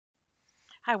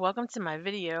Hi, welcome to my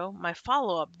video, my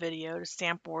follow-up video to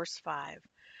Stamp Wars 5.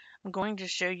 I'm going to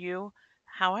show you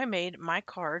how I made my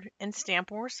card in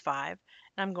Stamp Wars 5, and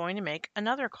I'm going to make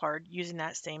another card using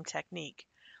that same technique.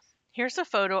 Here's a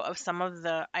photo of some of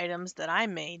the items that I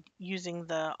made using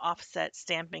the offset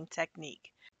stamping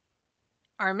technique.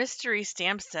 Our mystery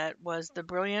stamp set was the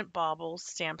Brilliant Baubles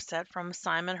stamp set from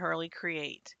Simon Hurley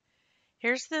Create.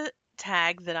 Here's the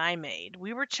tag that I made.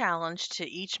 We were challenged to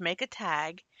each make a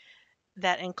tag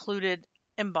that included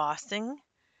embossing,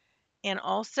 and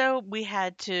also we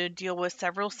had to deal with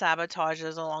several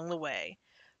sabotages along the way,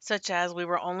 such as we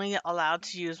were only allowed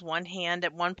to use one hand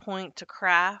at one point to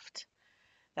craft.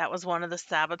 That was one of the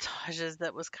sabotages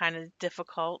that was kind of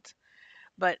difficult.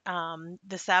 But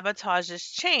the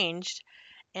sabotages changed,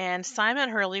 and Simon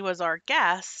Hurley was our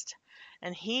guest,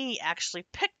 and he actually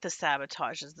picked the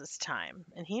sabotages this time,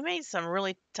 and he made some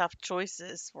really tough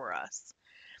choices for us.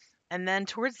 And then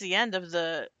towards the end of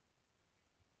the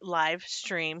live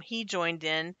stream, he joined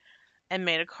in and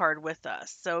made a card with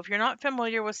us. So if you're not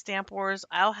familiar with Stamp Wars,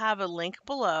 I'll have a link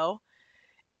below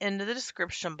in the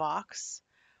description box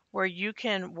where you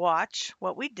can watch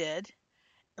what we did,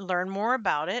 learn more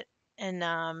about it,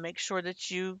 and make sure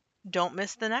that you don't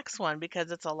miss the next one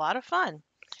because it's a lot of fun.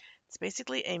 It's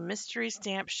basically a mystery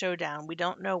stamp showdown. We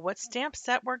don't know what stamp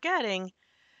set we're getting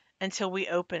until we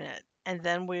open it. And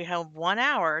then we have 1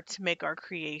 hour to make our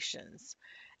creations.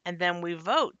 And then we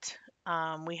vote.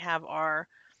 We have our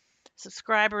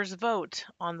subscribers vote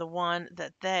on the one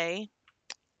that they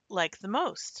like the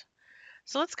most.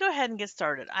 So let's go ahead and get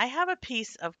started. I have a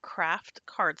piece of craft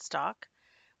cardstock,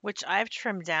 which I've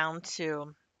trimmed down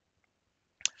to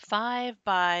 5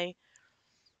 by,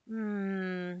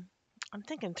 I'm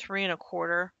thinking 3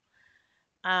 1/4.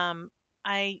 Um,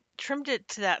 I trimmed it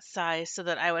to that size so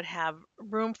that I would have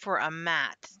room for a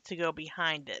mat to go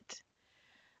behind it.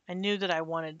 I knew that I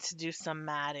wanted to do some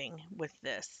matting with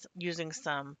this using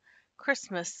some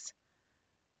Christmas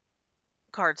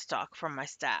cardstock from my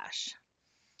stash.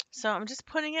 So I'm just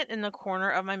putting it in the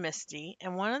corner of my MISTI,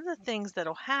 and one of the things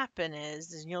that'll happen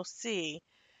is you'll see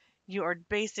you are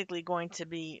basically going to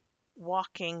be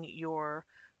walking your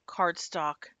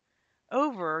cardstock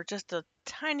over just a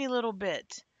tiny little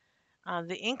bit.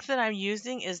 The ink that I'm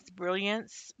using is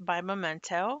Brilliance by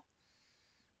Memento.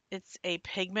 It's a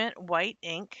pigment white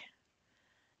ink,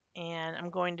 and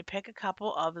I'm going to pick a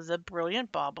couple of the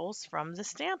Brilliant Baubles from the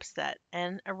stamp set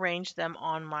and arrange them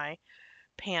on my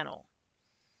panel.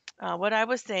 What I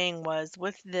was saying was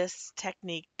with this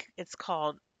technique, it's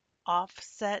called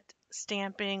offset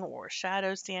stamping or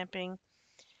shadow stamping.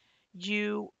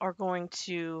 You are going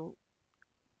to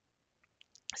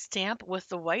stamp with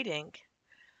the white ink,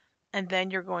 and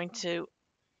then you're going to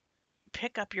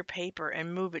pick up your paper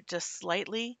and move it just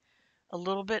slightly a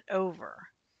little bit over,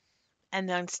 and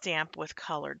then stamp with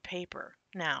colored paper.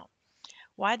 Now,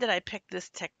 why did I pick this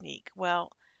technique?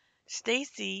 Well,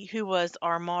 Stacy, who was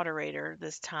our moderator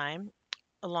this time,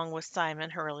 along with Simon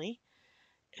Hurley,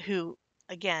 who,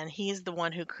 again, he's the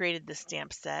one who created the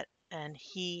stamp set, and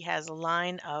he has a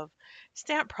line of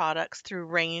stamp products through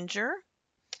Ranger.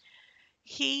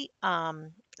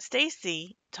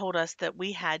 Stacy told us that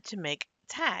we had to make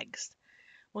tags.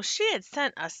 Well, she had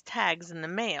sent us tags in the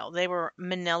mail. They were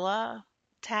manila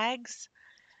tags.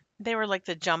 They were like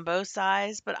the jumbo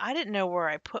size, but I didn't know where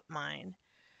I put mine.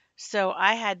 So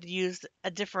I had to use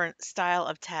a different style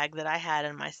of tag that I had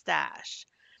in my stash.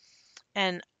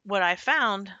 And what I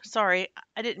found, sorry,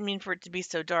 I didn't mean for it to be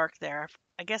so dark there.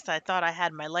 I guess I thought I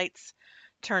had my lights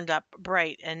turned up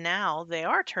bright, and now they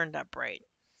are turned up bright.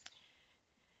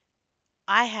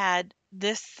 I had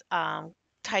this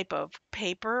type of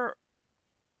paper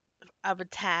of a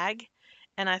tag,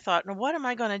 and I thought, now what am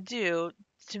I going to do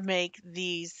to make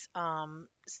these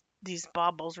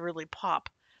baubles really pop?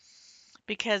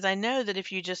 Because I know that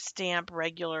if you just stamp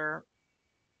regular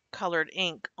colored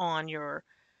ink on your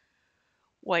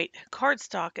white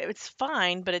cardstock, it's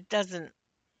fine, but it doesn't,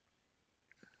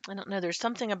 I don't know, there's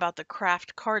something about the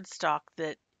craft cardstock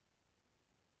that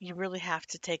you really have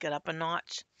to take it up a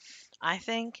notch, I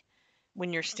think,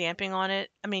 when you're stamping on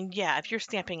it. I mean, yeah, if you're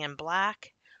stamping in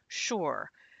black, sure,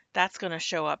 that's going to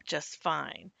show up just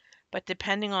fine. But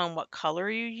depending on what color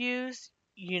you use,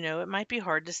 it might be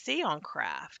hard to see on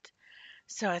craft.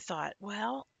 So I thought,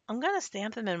 well, I'm going to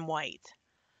stamp them in white.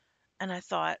 And I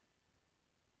thought,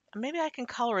 maybe I can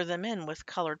color them in with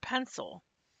colored pencil.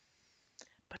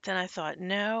 But then I thought,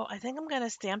 no, I think I'm going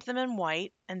to stamp them in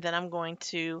white, and then I'm going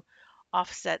to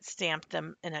offset stamp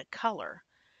them in a color.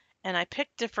 And I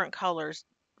picked different colors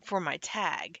for my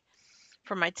tag.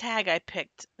 For my tag, I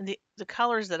picked the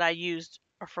colors that I used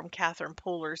are from Catherine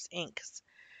Pooler's inks.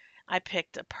 I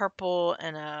picked a purple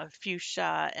and a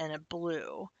fuchsia and a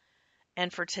blue.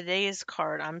 And for today's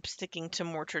card, I'm sticking to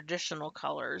more traditional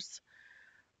colors: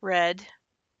 red,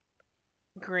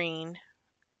 green,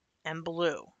 and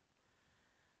blue.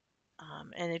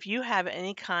 And if you have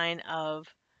any kind of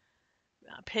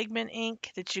pigment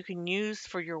ink that you can use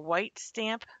for your white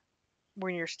stamp,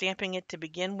 when you're stamping it to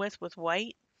begin with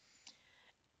white,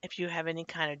 if you have any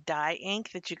kind of dye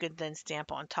ink that you could then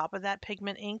stamp on top of that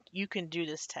pigment ink, you can do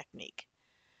this technique.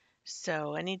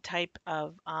 So any type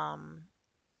of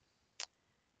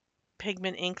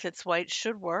pigment ink that's white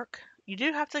should work. You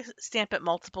do have to stamp it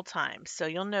multiple times. So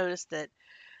you'll notice that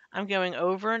I'm going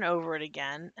over and over it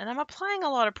again, and I'm applying a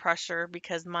lot of pressure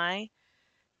because my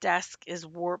desk is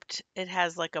warped. It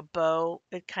has like a bow.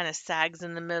 It kind of sags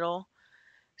in the middle.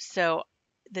 So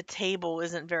the table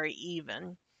isn't very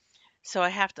even. So I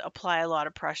have to apply a lot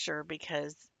of pressure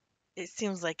because it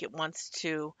seems like it wants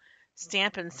to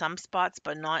stamp in some spots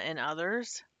but not in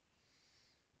others.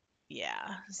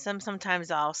 Yeah,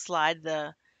 sometimes I'll slide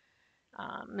the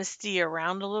Misty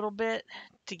around a little bit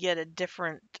to get a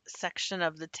different section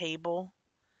of the table.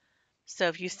 So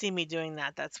if you see me doing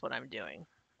that, that's what I'm doing.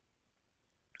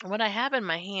 What I have in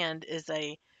my hand is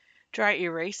a dry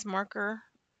erase marker.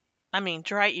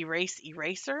 Dry erase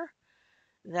eraser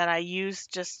that I use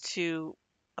just to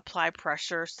apply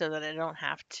pressure so that I don't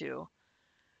have to,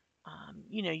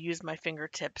 use my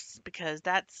fingertips, because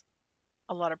that's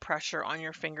a lot of pressure on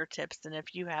your fingertips. And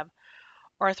if you have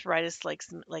arthritis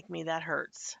like me, that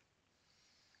hurts.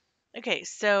 Okay,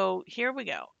 so here we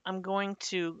go. I'm going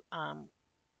to, I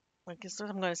guess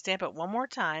I'm going to stamp it one more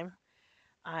time.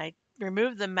 I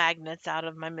removed the magnets out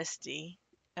of my Misty.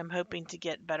 I'm hoping to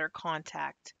get better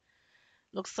contact.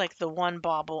 Looks like the one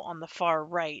bauble on the far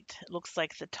right, looks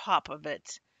like the top of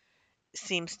it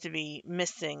seems to be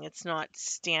missing. It's not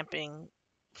stamping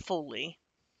fully.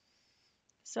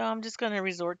 So I'm just going to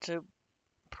resort to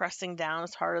pressing down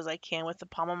as hard as I can with the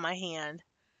palm of my hand,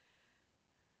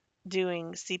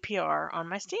 doing CPR on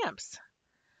my stamps.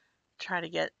 Try to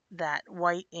get that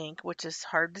white ink, which is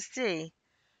hard to see,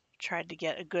 tried to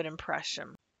get a good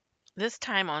impression. This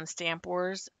time on Stamp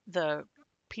Wars, the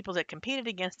people that competed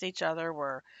against each other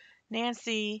were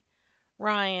Nancy,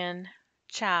 Ryan,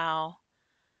 Chow,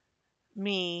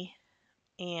 me,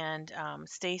 and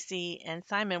Stacy and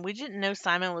Simon. We didn't know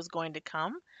Simon was going to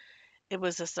come. It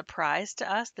was a surprise to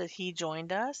us that he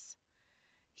joined us.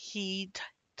 He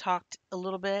talked a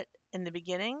little bit in the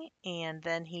beginning, and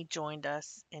then he joined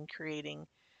us in creating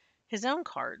his own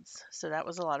cards. So that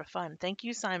was a lot of fun. Thank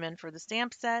you, Simon, for the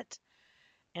stamp set,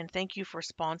 and thank you for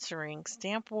sponsoring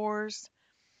Stamp Wars.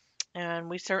 And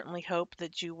we certainly hope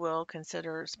that you will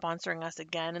consider sponsoring us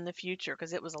again in the future,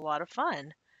 because it was a lot of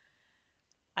fun.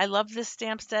 I love this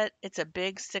stamp set. It's a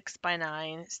big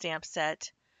 6x9 stamp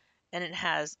set, and it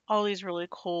has all these really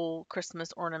cool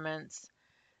Christmas ornaments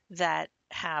that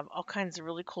have all kinds of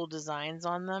really cool designs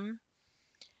on them,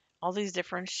 all these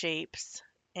different shapes,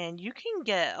 and you can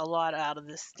get a lot out of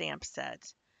this stamp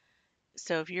set.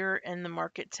 So if you're in the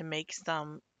market to make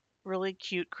some really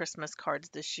cute Christmas cards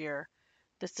this year,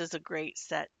 this is a great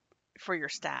set for your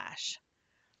stash.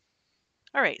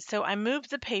 All right, so I moved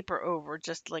the paper over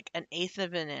just like an eighth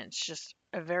of an inch, just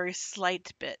a very slight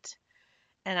bit.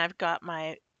 And I've got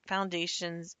my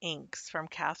foundations inks from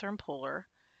Catherine Puller.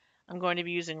 I'm going to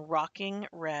be using Rocking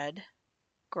Red,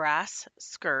 Grass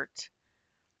Skirt,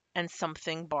 and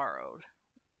Something Borrowed.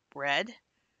 Red,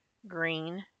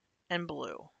 green, and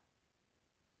blue.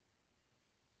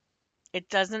 It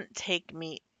doesn't take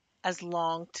me as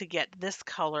long to get this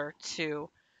color to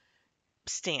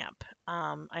stamp.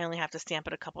 I only have to stamp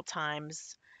it a couple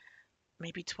times,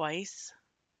 maybe twice,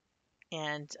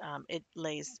 and it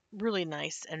lays really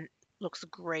nice and looks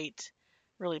great,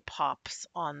 really pops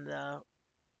on the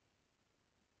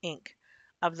ink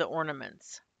of the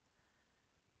ornaments.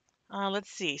 Let's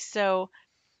see. So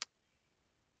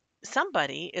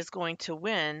somebody is going to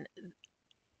win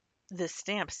this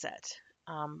stamp set.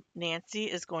 Nancy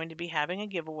is going to be having a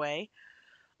giveaway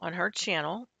on her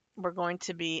channel. We're going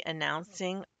to be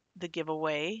announcing the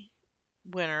giveaway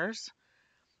winners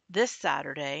this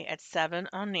Saturday at 7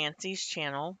 on Nancy's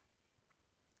channel.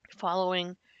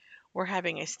 Following, we're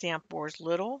having a Stamp Wars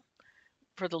Little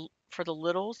for the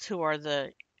littles, who are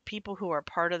the people who are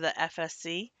part of the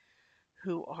FSC,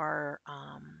 who are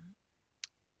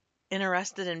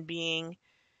interested in being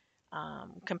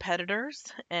competitors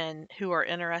and who are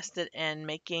interested in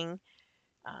making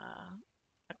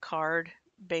a card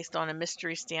based on a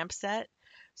mystery stamp set.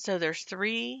 So there's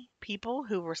 3 people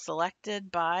who were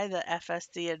selected by the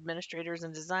FSC administrators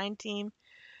and design team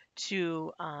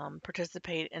to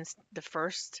participate in the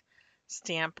first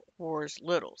Stamp Wars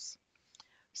Littles.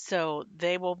 So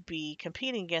they will be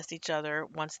competing against each other.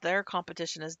 Once their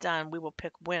competition is done, we will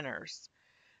pick winners.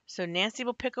 So Nancy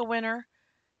will pick a winner,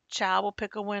 Chow will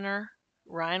pick a winner,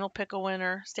 Ryan will pick a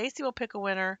winner, Stacy will pick a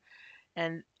winner,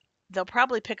 and they'll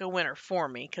probably pick a winner for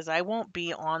me because I won't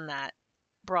be on that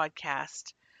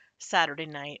broadcast Saturday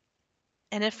night.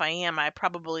 And if I am, I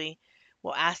probably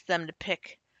will ask them to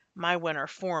pick my winner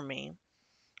for me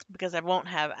because I won't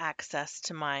have access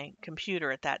to my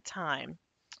computer at that time.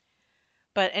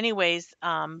 But anyways,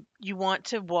 you want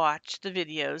to watch the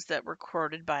videos that were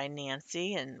recorded by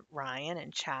Nancy and Ryan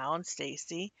and Chow and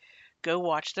Stacy. Go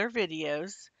watch their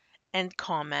videos and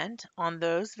comment on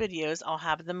those videos. I'll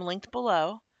have them linked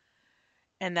below,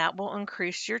 and that will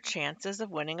increase your chances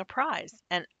of winning a prize.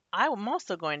 And I am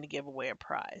also going to give away a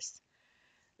prize.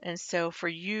 And so for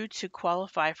you to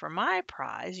qualify for my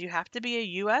prize, you have to be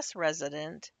a U.S.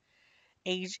 resident,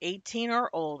 age 18 or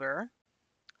older,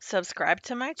 subscribe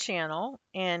to my channel,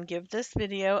 and give this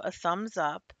video a thumbs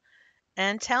up,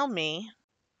 and tell me,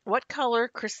 what color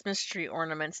Christmas tree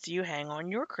ornaments do you hang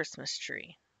on your Christmas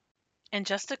tree? And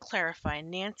just to clarify,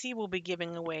 Nancy will be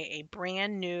giving away a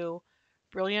brand new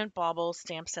Brilliant Baubles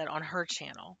stamp set on her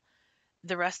channel.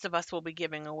 The rest of us will be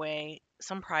giving away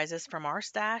some prizes from our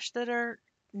stash that are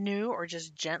new or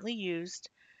just gently used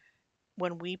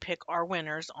when we pick our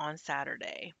winners on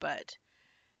Saturday. But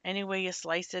any way you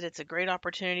slice it, it's a great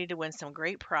opportunity to win some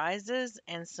great prizes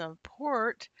and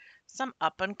support some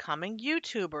up and coming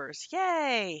YouTubers.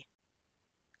 Yay!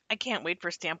 I can't wait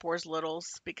for Stamp Wars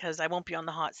Littles because I won't be on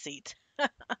the hot seat.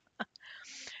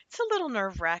 It's a little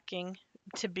nerve wracking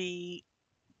to be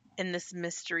in this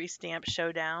mystery stamp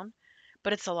showdown,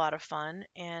 but it's a lot of fun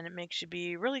and it makes you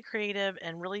be really creative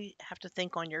and really have to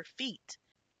think on your feet.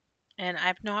 And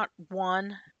I've not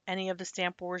won any of the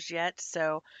Stamp Wars yet,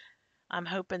 so I'm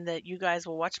hoping that you guys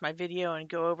will watch my video and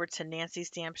go over to Nancy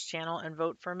Stamp's channel and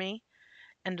vote for me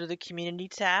under the community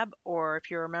tab, or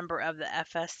if you're a member of the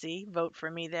FSC, vote for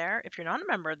me there. If you're not a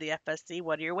member of the FSC,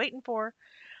 what are you waiting for?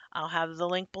 I'll have the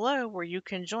link below where you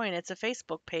can join. It's a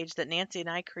Facebook page that Nancy and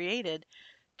I created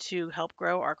to help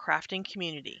grow our crafting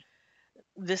community.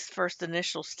 This first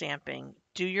initial stamping,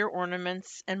 do your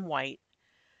ornaments in white,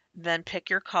 then pick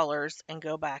your colors and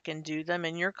go back and do them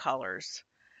in your colors.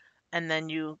 And then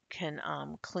you can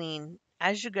clean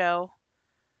as you go.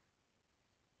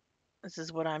 This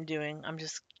is what I'm doing. I'm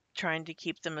just trying to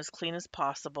keep them as clean as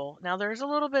possible. Now there's a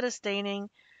little bit of staining,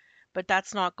 but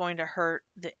that's not going to hurt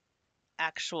the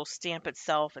actual stamp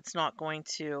itself. It's not going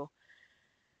to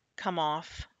come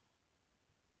off,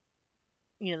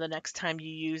 the next time you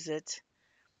use it.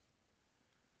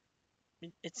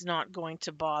 It's not going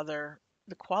to bother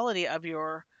the quality of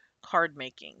your card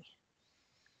making.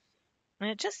 And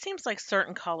it just seems like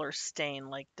certain colors stain.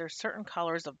 Like there's certain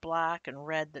colors of black and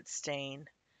red that stain.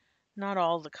 Not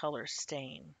all the colors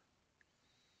stain.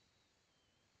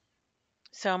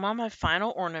 So I'm on my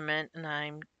final ornament and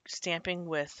I'm stamping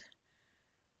with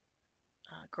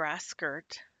grass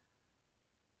skirt.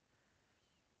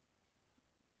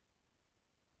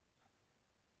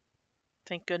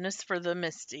 Thank goodness for the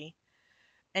Misty.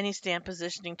 Any stamp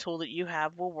positioning tool that you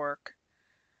have will work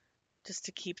just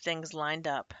to keep things lined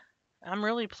up. I'm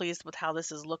really pleased with how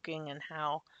this is looking and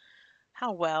how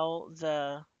well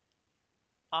the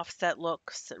offset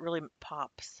looks. It really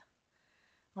pops.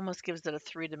 Almost gives it a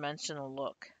three-dimensional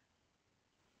look.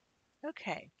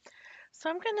 Okay, so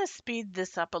I'm going to speed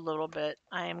this up a little bit.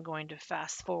 I am going to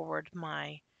fast forward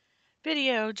my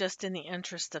video just in the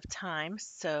interest of time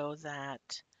so that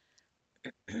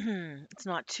it's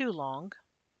not too long.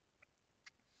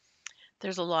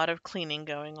 There's a lot of cleaning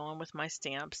going on with my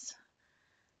stamps.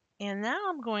 And now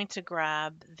I'm going to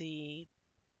grab the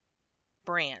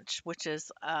branch, which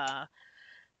is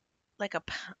like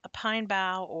a pine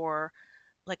bough or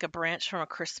like a branch from a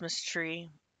Christmas tree,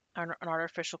 an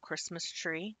artificial Christmas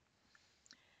tree.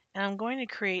 And I'm going to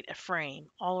create a frame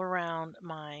all around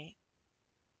my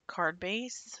card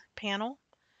base panel.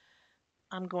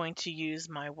 I'm going to use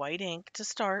my white ink to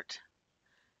start,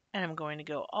 and I'm going to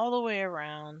go all the way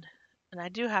around. And I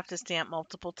do have to stamp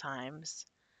multiple times.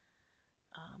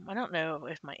 I don't know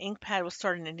if my ink pad was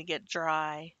starting to get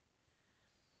dry.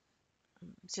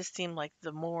 It just seemed like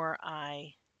the more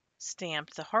I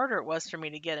stamped, the harder it was for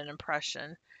me to get an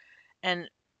impression. And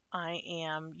I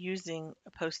am using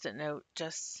a Post-it note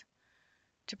just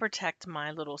to protect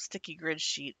my little sticky grid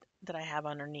sheet that I have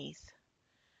underneath.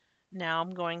 Now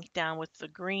I'm going down with the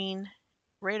green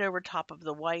right over top of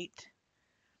the white,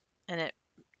 and it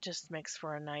just makes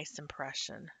for a nice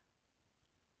impression.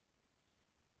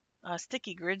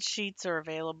 Sticky grid sheets are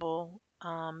available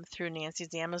through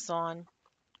Nancy's Amazon.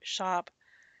 shop.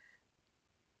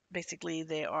 Basically,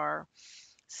 they are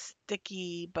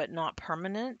sticky but not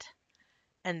permanent,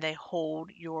 and they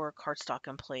hold your cardstock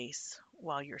in place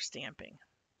while you're stamping.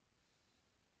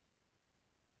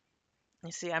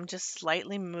 You see, I'm just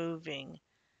slightly moving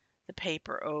the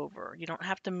paper over. You don't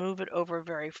have to move it over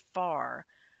very far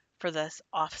for this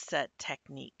offset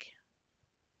technique.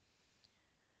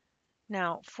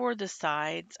 Now, for the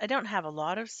sides, I don't have a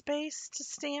lot of space to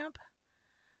stamp,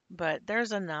 but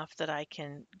there's enough that I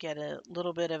can get a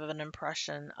little bit of an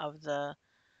impression of the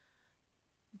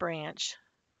branch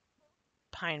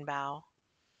pine bough,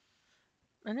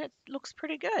 and it looks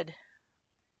pretty good.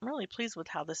 I'm really pleased with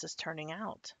how this is turning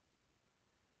out.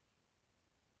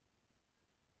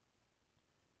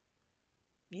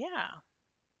 Yeah,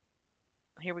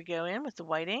 here we go in with the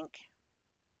white ink.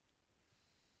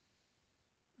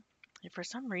 For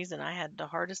some reason, I had the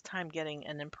hardest time getting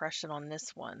an impression on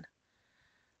this one.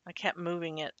 I kept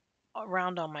moving it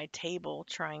around on my table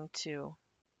trying to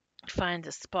find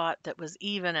a spot that was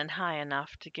even and high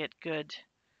enough to get good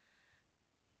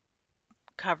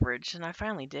coverage, and I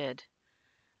finally did.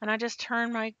 And I just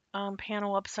turned my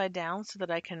panel upside down so that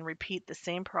I can repeat the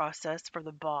same process for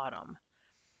the bottom.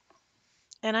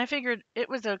 And I figured it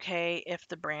was okay if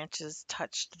the branches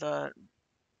touched the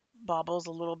baubles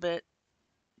a little bit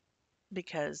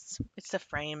because it's the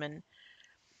frame and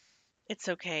it's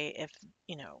okay if,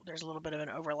 there's a little bit of an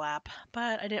overlap,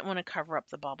 but I didn't want to cover up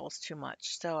the baubles too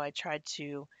much. So I tried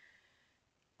to,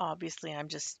 obviously, I'm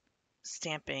just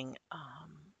stamping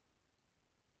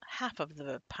half of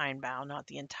the pine bough, not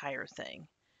the entire thing.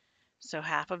 So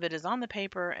half of it is on the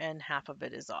paper and half of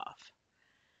it is off.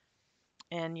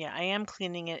 And yeah, I am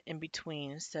cleaning it in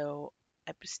between. So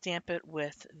I stamp it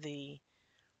with the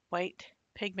white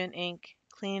pigment ink,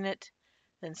 clean it,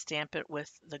 then stamp it with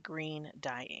the green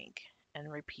dye ink and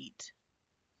repeat.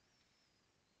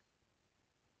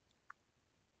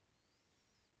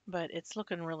 But it's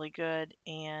looking really good,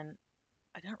 and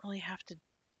I don't really have to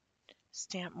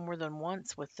stamp more than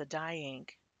once with the dye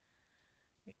ink.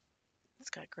 It's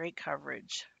got great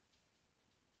coverage.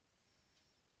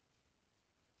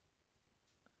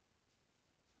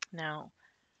 Now,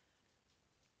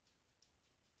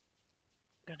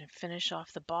 I'm going to finish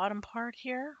off the bottom part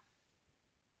here.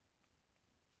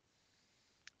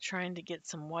 Trying to get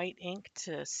some white ink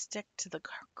to stick to the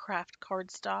craft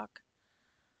cardstock.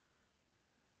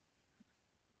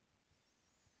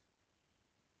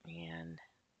 And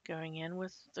going in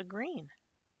with the green.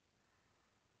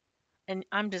 And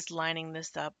I'm just lining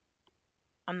this up.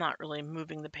 I'm not really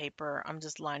moving the paper. I'm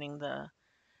just lining the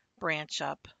branch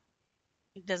up.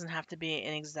 It doesn't have to be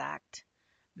an exact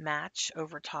match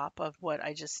over top of what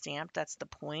I just stamped. That's the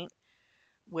point.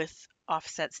 With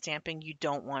offset stamping, you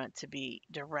don't want it to be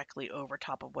directly over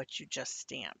top of what you just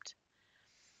stamped.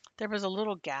 There was a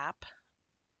little gap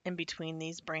in between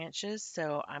these branches,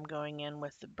 so I'm going in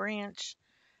with the branch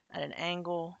at an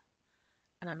angle,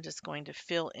 and I'm just going to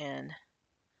fill in.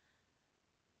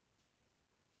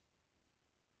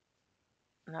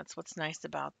 And that's what's nice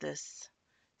about this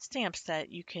stamp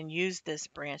set. You can use this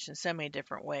branch in so many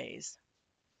different ways.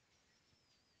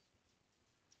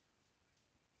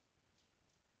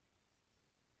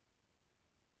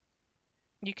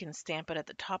 You can stamp it at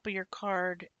the top of your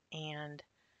card, and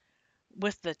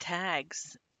with the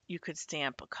tags, you could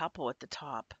stamp a couple at the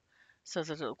top so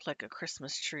that it look like a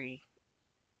Christmas tree,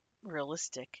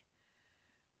 realistic.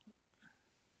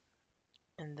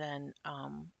 And then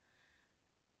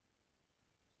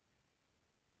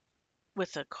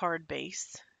with a card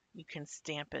base, you can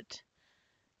stamp it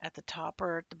at the top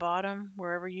or at the bottom,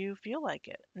 wherever you feel like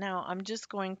it. Now, I'm just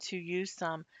going to use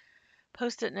some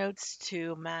Post-it notes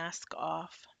to mask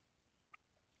off.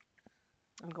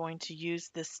 I'm going to use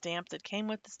this stamp that came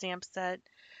with the stamp set.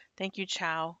 Thank you,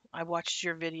 Chow. I watched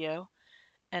your video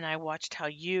and I watched how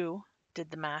you did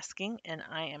the masking, and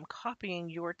I am copying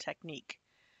your technique.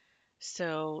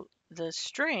 So the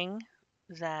string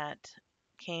that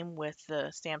came with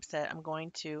the stamp set, I'm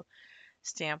going to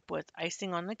stamp with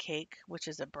Icing on the Cake, which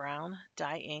is a brown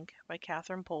dye ink by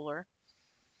Catherine Poehler.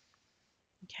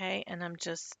 Okay, and I'm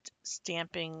just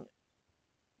stamping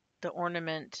the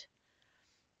ornament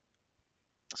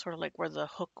sort of like where the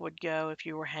hook would go if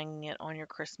you were hanging it on your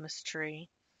Christmas tree.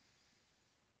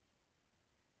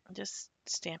 Just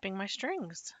stamping my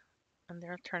strings, and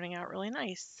they're turning out really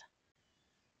nice.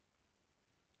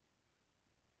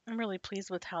 I'm really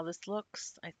pleased with how this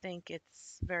looks. I think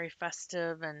it's very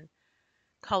festive and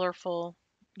colorful.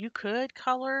 You could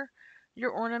color your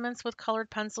ornaments with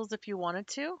colored pencils if you wanted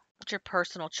to. It's your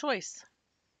personal choice.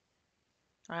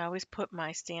 I always put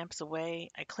my stamps away.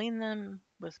 I clean them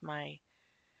with my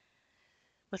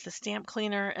with the stamp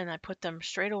cleaner, and I put them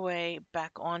straight away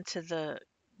back onto the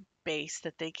base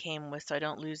that they came with so I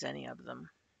don't lose any of them.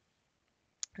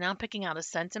 Now I'm picking out a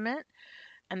sentiment,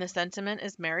 and the sentiment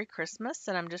is Merry Christmas,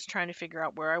 and I'm just trying to figure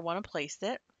out where I want to place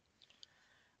it.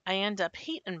 I end up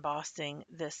heat embossing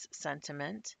this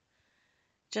sentiment.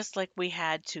 Just like we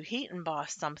had to heat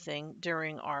emboss something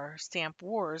during our stamp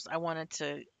wars, I wanted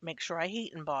to make sure I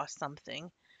heat embossed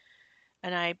something.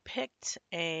 And I picked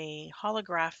a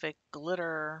holographic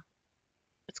glitter.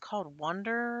 It's called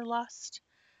Wanderlust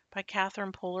by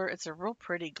Catherine Puller. It's a real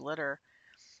pretty glitter.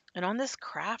 And on this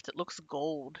craft, it looks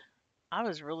gold. I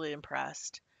was really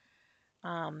impressed.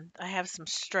 I have some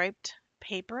striped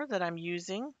paper that I'm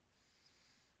using,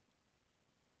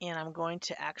 and I'm going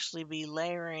to actually be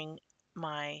layering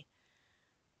my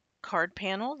card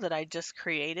panel that I just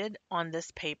created on this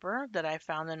paper that I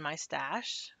found in my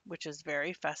stash, which is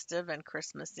very festive and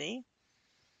Christmassy.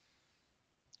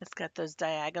 It's got those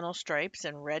diagonal stripes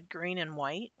in red, green, and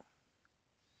white.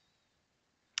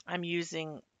 I'm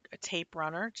using a tape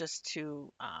runner just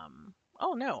to,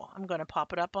 oh no, I'm going to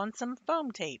pop it up on some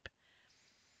foam tape.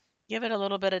 Give it a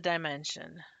little bit of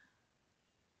dimension.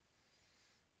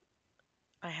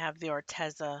 I have the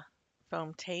Arteza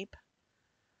foam tape,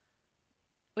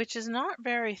 which is not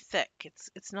very thick.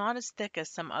 It's not as thick as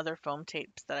some other foam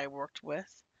tapes that I worked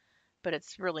with, but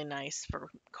it's really nice for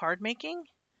card making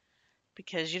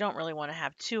because you don't really want to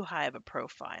have too high of a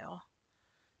profile,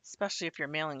 especially if you're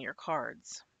mailing your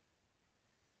cards.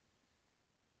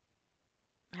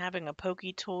 Having a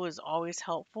pokey tool is always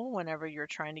helpful whenever you're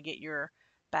trying to get your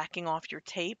backing off your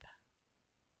tape,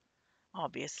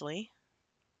 obviously.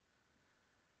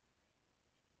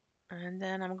 And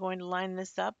then I'm going to line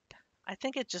this up. I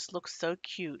think it just looks so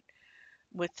cute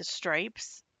with the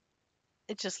stripes.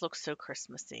 It just looks so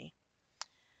Christmassy.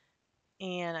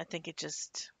 And I think it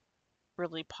just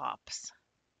really pops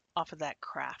off of that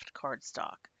craft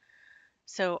cardstock.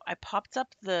 So I popped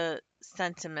up the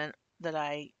sentiment that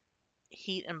I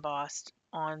heat embossed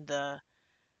on the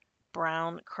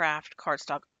brown craft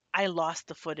cardstock. I lost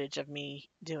the footage of me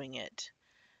doing it,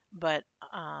 but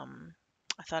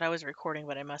I thought I was recording,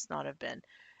 but I must not have been.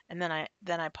 And then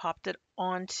I popped it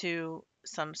onto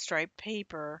some striped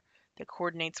paper that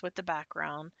coordinates with the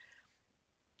background,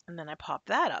 and then I popped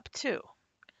that up too.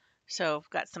 So I've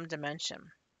got some dimension.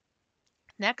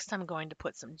 Next, I'm going to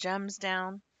put some gems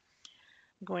down.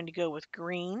 I'm going to go with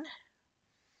green.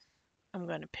 I'm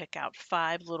going to pick out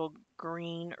 5 little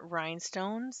green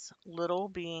rhinestones, little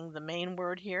being the main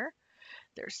word here.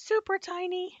 They're super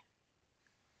tiny.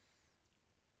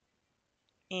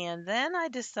 And then I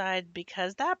decide,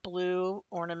 because that blue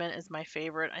ornament is my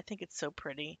favorite, I think it's so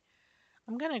pretty,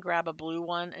 I'm going to grab a blue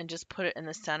one and just put it in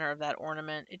the center of that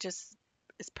ornament. It just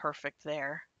is perfect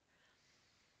there.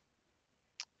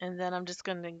 And then I'm just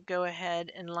going to go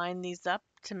ahead and line these up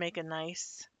to make a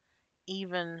nice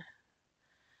even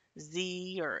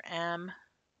Z or M.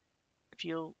 If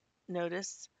you'll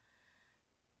notice,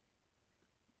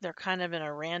 they're kind of in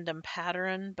a random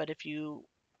pattern, but if you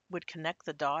would connect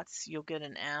the dots, you'll get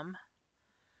an M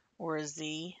or a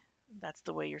Z. That's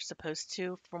the way you're supposed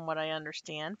to, from what I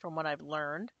understand, from what I've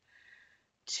learned,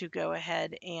 to go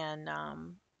ahead and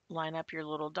line up your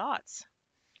little dots.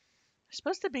 They're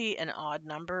supposed to be an odd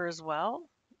number as well.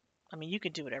 I mean, you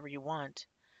can do whatever you want,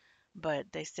 but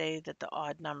they say that the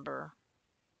odd number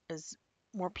is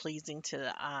more pleasing to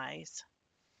the eyes,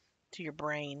 to your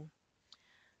brain.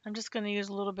 I'm just going to use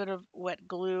a little bit of wet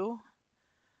glue,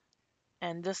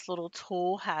 and this little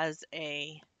tool has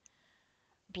a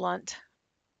blunt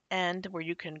end where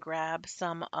you can grab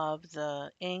some of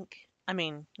the ink. I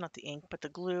mean, not the ink, but the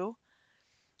glue.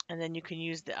 And then you can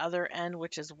use the other end,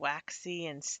 which is waxy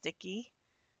and sticky,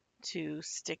 to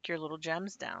stick your little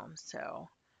gems down. So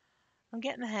I'm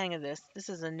getting the hang of this. This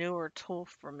is a newer tool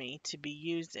for me to be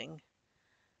using,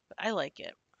 but I like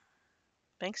it.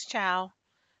 Thanks, Chow.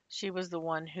 She was the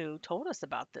one who told us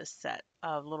about this set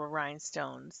of little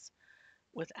rhinestones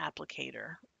with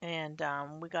applicator. And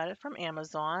we got it from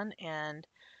Amazon, and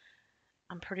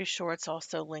I'm pretty sure it's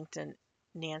also linked in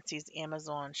Nancy's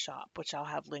Amazon shop, which I'll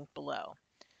have linked below.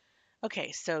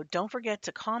 Okay, so don't forget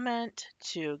to comment,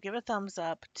 to give a thumbs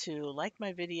up, to like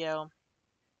my video,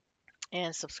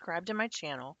 and subscribe to my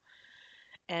channel.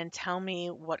 And tell me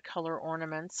what color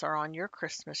ornaments are on your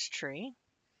Christmas tree.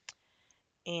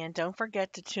 And don't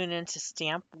forget to tune in to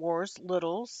Stamp Wars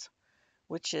Littles,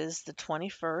 which is the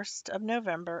 21st of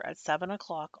November at 7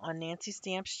 o'clock on Nancy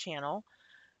Stamp's channel,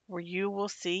 where you will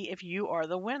see if you are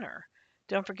the winner.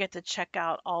 Don't forget to check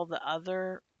out all the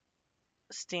other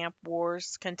Stamp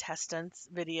Wars contestants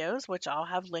videos, which I'll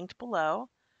have linked below.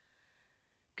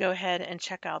 Go ahead and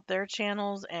check out their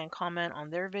channels and comment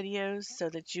on their videos so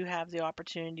that you have the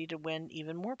opportunity to win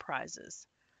even more prizes.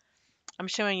 I'm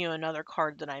showing you another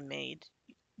card that I made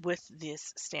with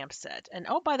this stamp set. And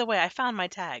oh, by the way, I found my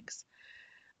tags.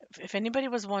 If anybody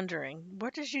was wondering,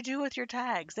 what did you do with your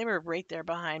tags? They were right there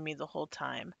behind me the whole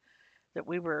time that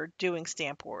we were doing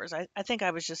Stamp Wars. I think I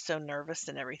was just so nervous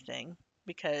and everything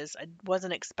because I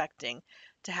wasn't expecting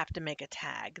to have to make a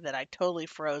tag that I totally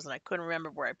froze and I couldn't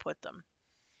remember where I put them.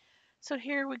 So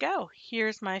here we go.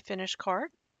 Here's my finished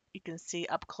card. You can see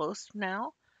up close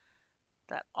now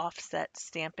that offset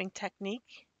stamping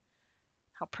technique,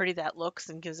 how pretty that looks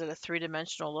and gives it a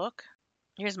three-dimensional look.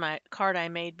 Here's my card I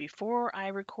made before I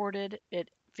recorded.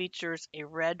 It features a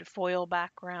red foil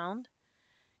background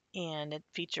and it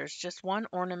features just one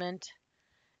ornament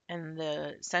and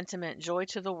the sentiment "Joy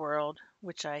to the World,"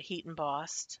 which I heat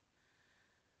embossed.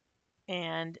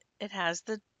 And it has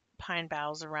the pine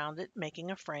boughs around it,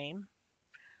 making a frame.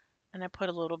 And I put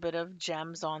a little bit of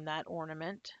gems on that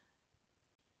ornament.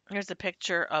 Here's a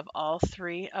picture of all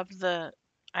three of the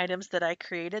items that I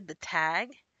created, the tag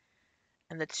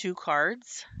and the two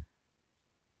cards.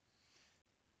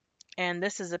 And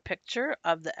this is a picture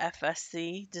of the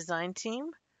FSC design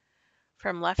team.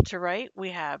 From left to right,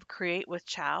 we have Create with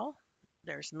Chow.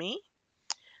 There's me.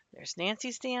 There's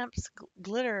Nancy Stamps,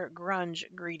 Glitter Grunge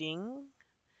Greeting,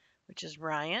 which is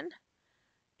Ryan,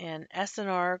 and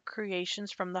S&R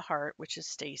Creations from the Heart, which is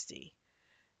Stacy.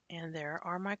 And there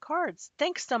are my cards.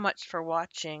 Thanks so much for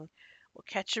watching. We'll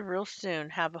catch you real soon.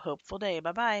 Have a hopeful day.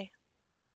 Bye-bye.